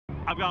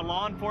I've got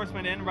law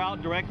enforcement en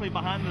route directly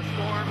behind the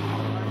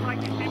storm.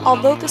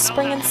 Although the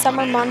spring and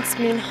summer months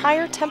mean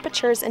higher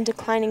temperatures and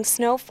declining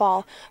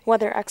snowfall,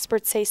 weather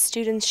experts say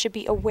students should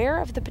be aware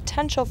of the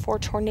potential for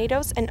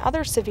tornadoes and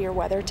other severe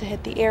weather to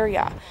hit the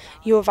area.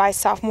 U of I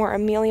sophomore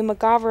AMELIA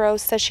MUGAVERO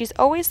says she's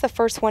always the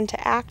first one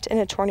to act in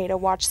a tornado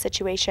watch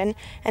situation,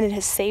 and it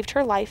has saved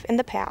her life in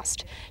the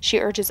past. She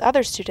urges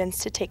other students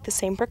to take the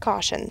same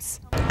precautions.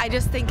 I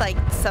just think like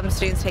some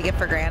students take it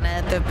for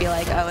granted. They'll be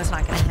like, oh, it's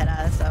not going to hit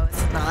us, oh,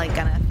 it's not like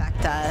going to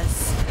affect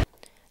us.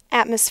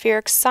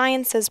 Atmospheric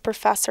Sciences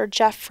professor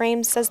Jeff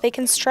Frames says they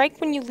can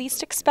strike when you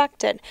least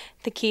expect it.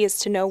 The key is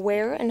to know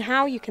where and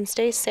how you can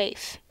stay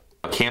safe.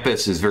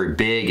 Campus is very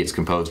big. It's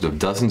composed of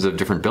dozens of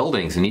different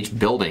buildings, and each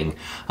building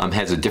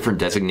has a different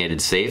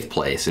designated safe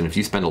place. And if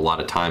you spend a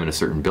lot of time in a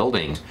certain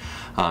building,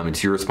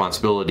 it's your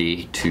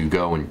responsibility to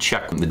go and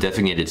check the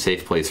designated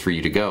safe place for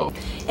you to go.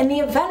 In the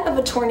event of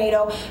a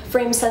tornado,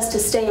 Frame says to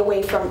stay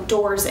away from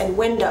doors and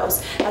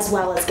windows, as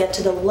well as get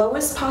to the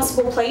lowest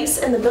possible place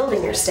in the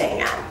building you're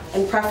staying at,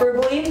 and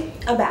preferably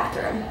a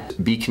bathroom.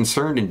 Be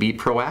concerned and be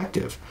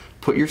proactive.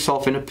 Put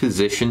yourself in a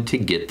position to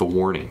get the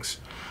warnings.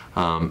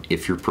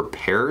 If you're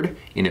prepared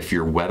and if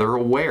you're weather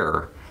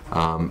aware,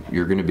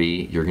 you're going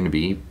to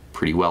be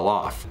pretty well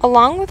off.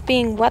 Along with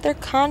being weather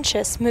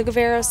conscious,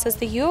 MUGAVERO says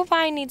the U of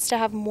I needs to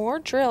have more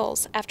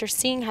drills after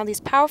seeing how these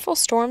powerful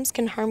storms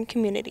can harm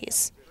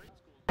communities.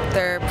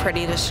 They're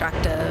pretty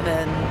destructive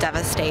and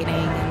devastating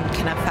and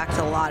can affect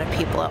a lot of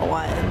people at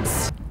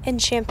once. In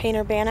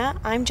Champaign-Urbana,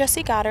 I'm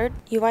Jessie Goddard,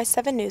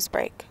 UI7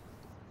 Newsbreak.